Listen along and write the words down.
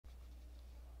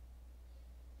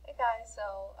guys,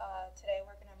 so today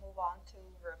we're going to move on to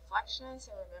reflections.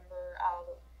 So remember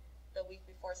the week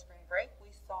before spring break we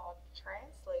saw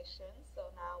translation, so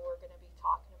now we're going to be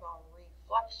talking about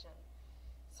reflection.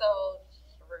 So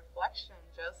reflection,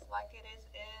 just like it is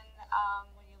in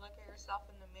when you look at yourself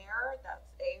in the mirror,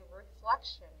 that's a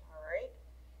reflection, all right?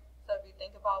 So if you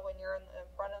think about when you're in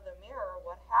front of the mirror,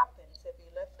 what happens? If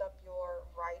you lift up your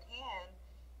right hand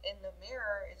in the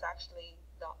mirror is actually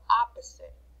the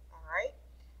opposite, all right?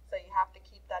 So you have to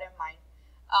keep that in mind.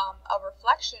 A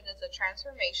reflection is a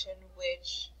transformation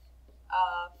which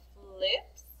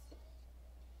flips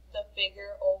the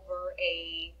figure over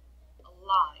a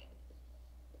line.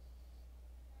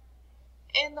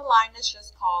 And the line is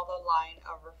just called a line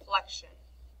of reflection.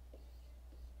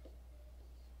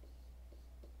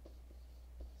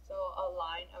 So a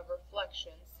line of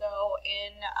reflection. So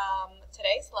in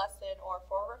today's lesson, or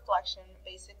for reflection,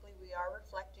 basically we are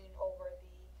reflecting over the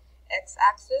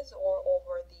x-axis or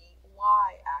over the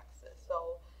y-axis.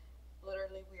 So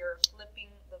literally we are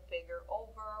flipping the figure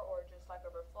over, or just like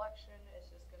a reflection,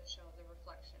 it's just going to show the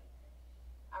reflection.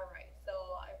 Alright, so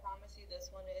I promise you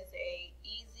this one is a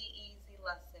easy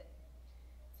lesson.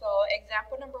 So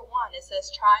example number 1, it says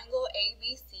triangle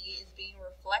ABC is being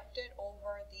reflected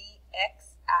over the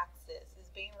x-axis.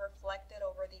 Is being reflected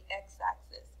over the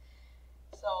x-axis.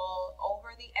 So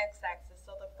over the x-axis.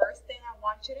 So the first thing I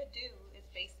want you to do is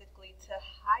basically to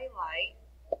highlight.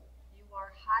 You are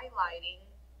highlighting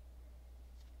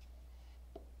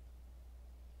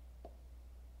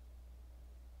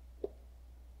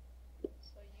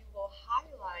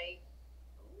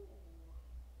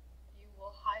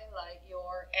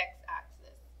your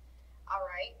x-axis. All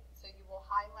right, so you will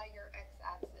highlight your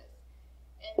x-axis.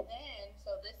 And then,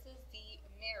 so this is the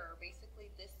mirror. Basically,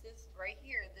 this is right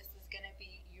here. This is going to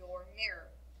be your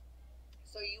mirror.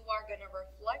 So you are going to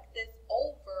reflect this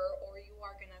over, or you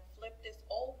are going to flip this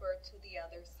over to the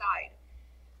other side.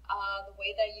 The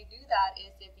way that you do that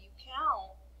is if you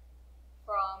count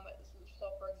from,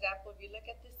 so for example, if you look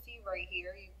at the C right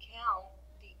here, you count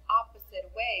the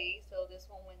opposite way. So this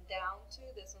one went down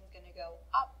 2, this one's going to go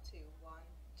up 2, 1,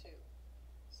 2.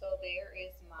 So there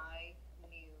is my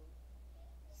new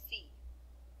C.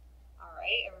 All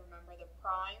right, and remember the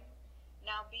prime.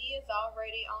 Now B is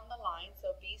already on the line,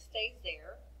 so B stays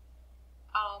there.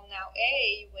 Now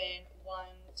A went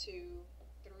 1, 2,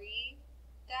 3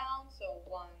 down, so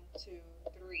 1, 2,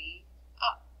 3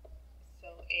 up.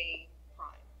 So A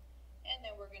prime. And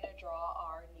then we're going to draw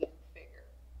our new figure.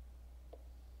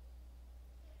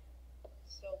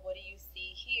 So what do you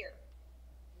see here?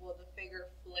 Well, the figure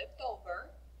flipped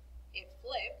over. It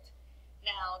flipped.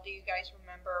 Now, do you guys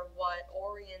remember what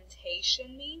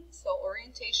orientation means? So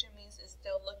orientation means it's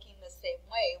still looking the same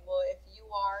way. Well, if you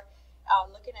are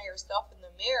looking at yourself in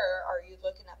the mirror, are you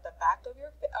looking at the back of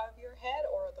your head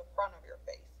or the front of your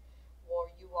face? Well,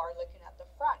 you are looking at the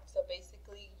front. So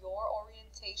basically, your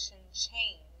orientation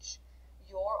change.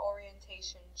 Your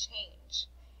orientation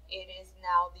change. It is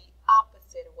now the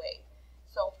opposite way.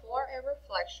 So for a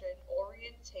reflection,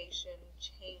 orientation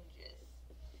changes.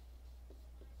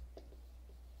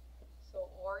 So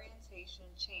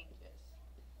orientation changes.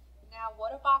 Now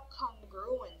what about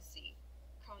congruency?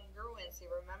 Congruency,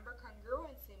 remember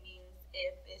congruency means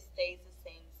if it stays the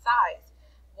same size.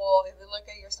 Well, if you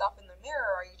look at yourself in the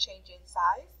mirror, are you changing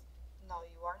size? No,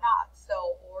 you are not.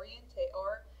 So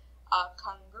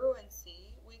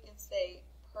congruency, we can say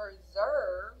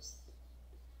preserves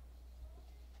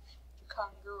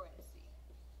congruency.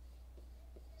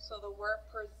 So the word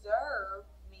preserve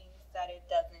means that it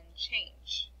doesn't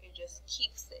change. It just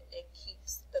keeps it. It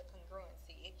keeps the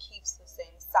congruency. It keeps the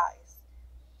same size.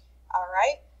 All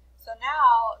right. So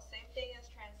now, same thing as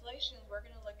translations, we're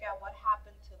going to look at what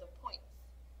happened to the points.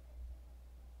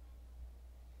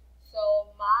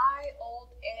 So my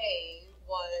old A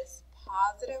was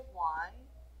 +1,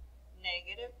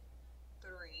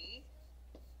 -3.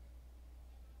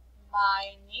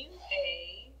 My new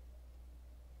A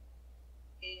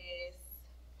is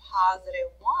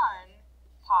 +1,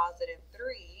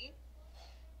 +3.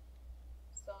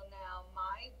 So now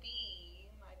my B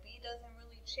doesn't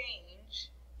really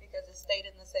change because it stayed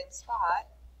in the same spot.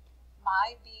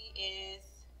 My B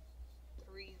is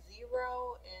 3,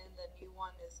 0, and the new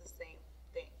one is the same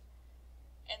thing.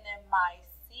 And then my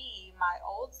C, my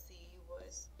old C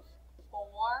was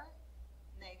 4,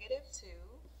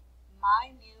 -2.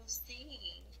 My new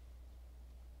C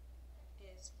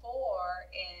is 4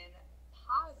 and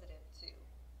 +2.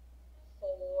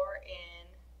 4 and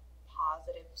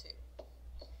 +2.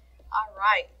 All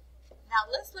right. Now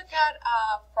let's look at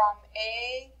from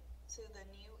A to the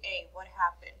new A. What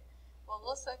happened? Well,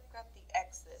 let's look at the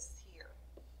X's here.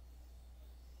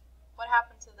 what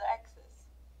happened to the x's?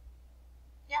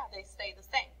 Yeah, they stay the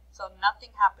same. So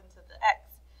nothing happened to the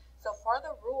x. So for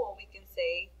the rule, we can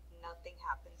say nothing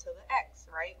happened to the x,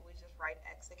 right? We just write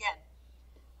x again.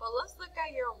 But let's look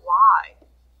at your y.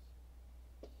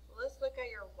 Let's look at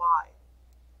your y.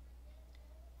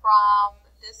 From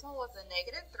this one was a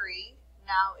 -3,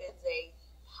 now it's a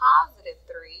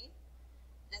 +3.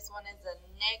 This one is a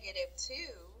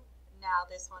 -2, now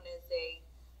this one is a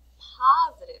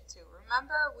 +2.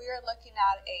 Remember, we are looking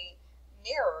at a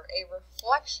mirror, a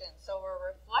reflection. So a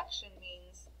reflection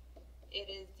means it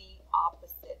is the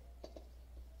opposite.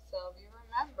 So if you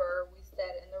remember, we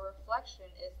said in the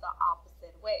reflection is the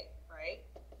opposite way, right?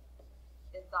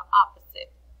 It's the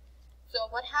opposite. So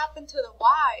what happened to the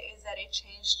y is that it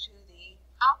changed to the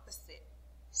opposite.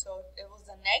 So if it was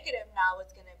a negative, now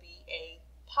it's going to be a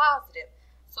positive.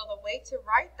 So the way to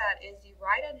write that is you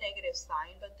write a negative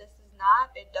sign, but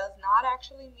it does not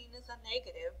actually mean it's a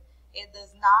negative. It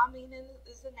does not mean it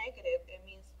is a negative. It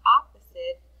means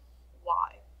opposite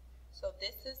y. So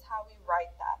this is how we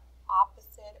write that,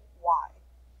 opposite y.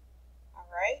 All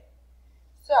right?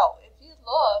 So if you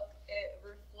look, it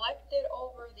reflected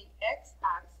over the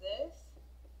x-axis.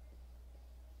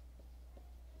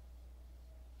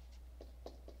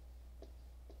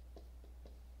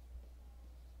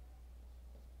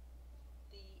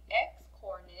 The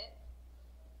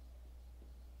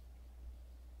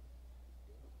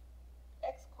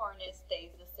x-coordinate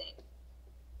stays the same.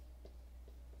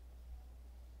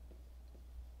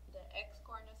 The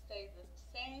x-coordinate stays the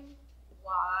same,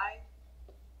 y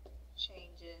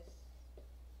changes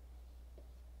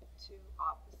to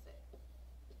opposite.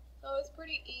 So it's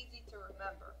pretty easy to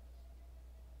remember.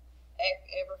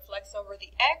 It reflects over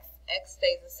the x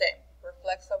stays the same.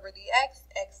 Reflects over the x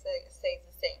stays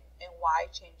the same. And y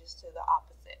changes to the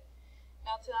opposite.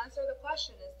 Now to answer the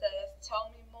question, it says, tell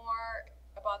me more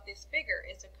about this figure.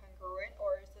 Is it congruent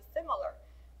or is it similar?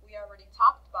 We already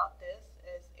talked about this.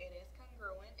 It is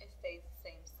congruent. It stays the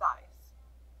same size.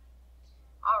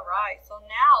 All right, so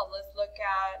now let's look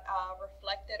at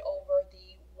reflected over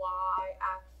the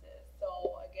y-axis.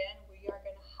 So again, we are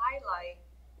going to highlight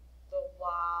the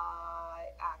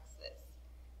y-axis.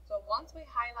 So once we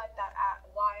highlight that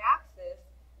y-axis,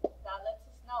 that lets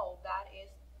us know that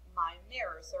is my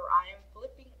mirror. So I am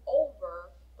flipping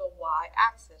over the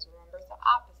y-axis. Remember, it's the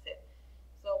opposite.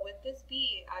 So with this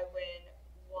B, I went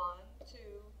 1,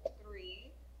 2,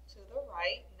 3 to the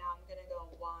right. Now I'm going to go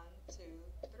 1, 2,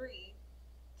 3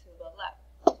 to the left.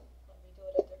 Let me do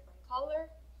it a different color.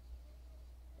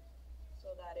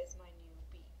 So that is my new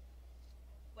B.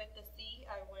 With the C,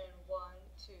 I went 1,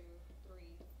 2,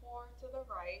 3, 4 to the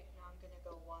right. Now I'm going to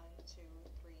go 1, 2,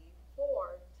 3,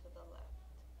 4 to the left.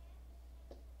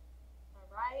 All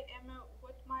right, and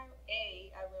with my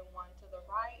A, I went 1 to the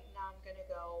right. Now I'm going to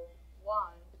go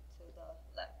 1 to the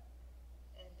left.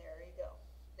 And there you go.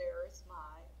 There is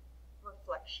my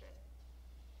reflection.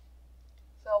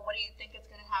 So what do you think is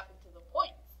going to happen to the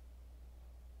points?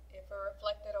 If it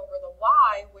reflected over the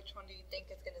y, which one do you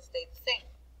think is going to stay the same?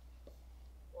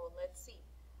 Well, let's see.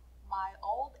 My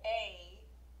old A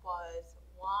was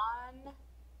 1,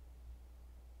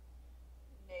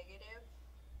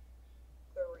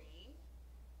 -3.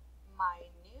 My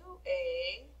new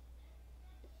A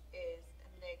is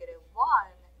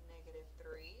 -1,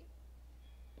 -3.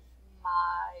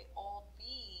 My old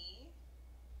B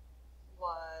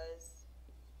was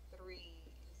 3,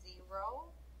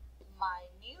 0. My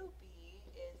new B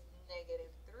is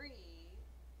 -3,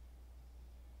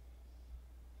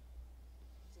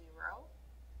 0.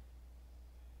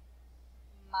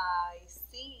 My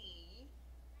C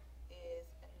is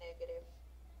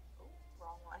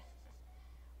wrong one.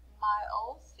 My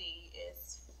old C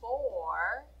is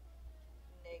 4,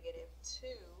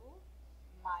 -2.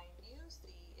 My new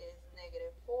C is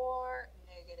 -4,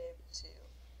 -2.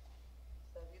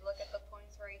 So if you look at the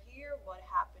points right here, what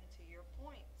happened to your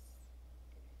points?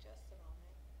 Give me just a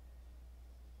moment.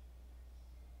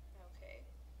 Okay.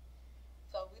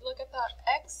 So if we look at the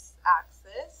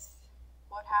x-axis,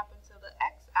 what happened to the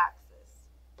x-axis?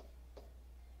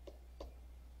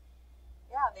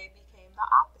 Yeah, they became the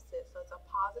opposite. So it's a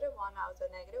 +1, now it's a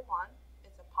 -1.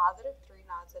 It's a +3,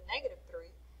 now it's a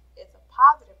 -3. It's a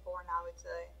 +4, now it's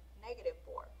a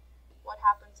 -4. What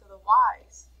happened to the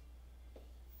y's?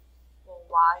 Well,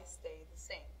 y stay the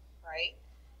same, right?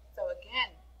 So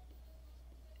again,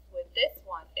 with this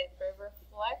one, if it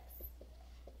reflects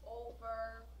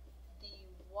over the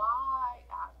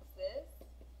y-axis,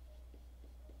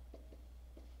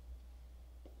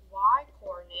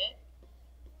 y-coordinate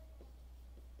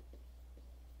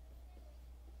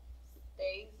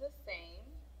stays the same.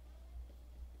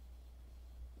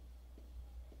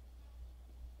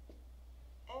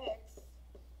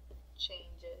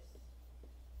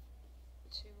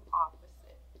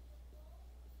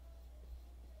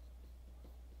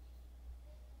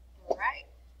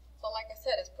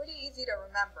 pretty easy to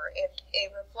remember. If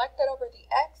it reflected over the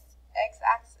x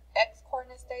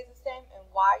coordinate stays the same and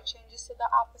y changes to the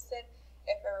opposite.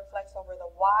 If it reflects over the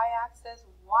y-axis,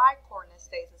 y coordinate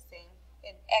stays the same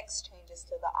and x changes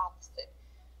to the opposite.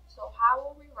 So how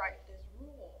will we write this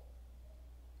rule?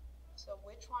 So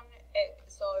which one?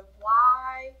 So if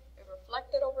y, it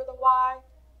reflected over the y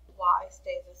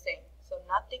stays the same. So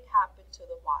nothing happened to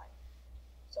the y.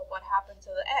 So what happened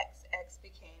to the x? X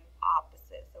became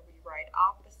opposite. So we write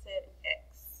opposite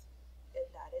x. And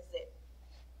that is it.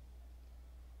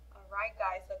 Alright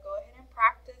guys, so go ahead and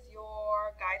practice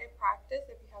your guided practice.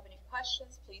 If you have any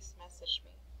questions, please message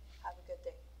me. Have a good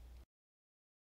day.